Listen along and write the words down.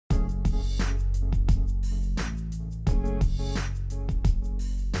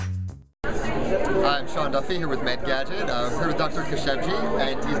I'm Sean Duffy here with Med Gadget. I'm here with Dr. Keshavjee,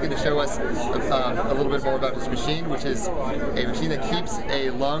 and he's going to show us a little bit more about his machine, which is a machine that keeps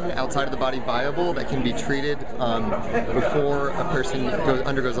a lung outside of the body viable that can be treated before a person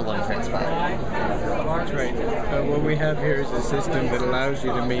undergoes a lung transplant. That's right. What we have here is a system that allows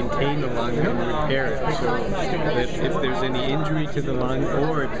you to maintain the lung and repair it, so that if there's any injury to the lung,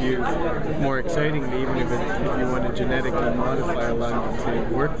 or if you, more excitingly, even if you want to genetically modify a lung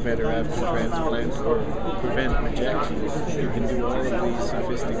to work better after transplant or prevent rejection, you can do all of these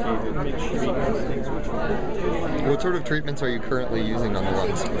sophisticated treatments. What sort of treatments are you currently using on the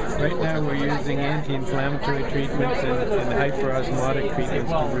lungs? Right now we're using anti-inflammatory treatments and hyperosmotic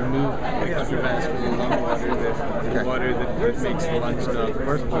treatments to remove extravascular lung water, the water that makes the lungs not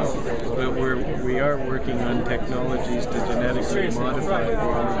work well. But we are working on technologies to genetically modify the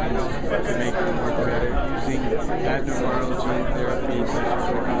organs to make them work better, using adenoviral gene therapy that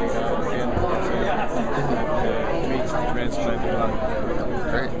treats the transplanted lung.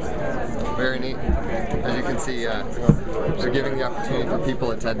 Great. Very neat. As you can see, they're giving the opportunity for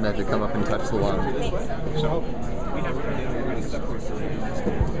people at TEDMED to come up and touch the lung.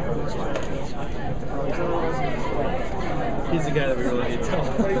 He's the guy that we really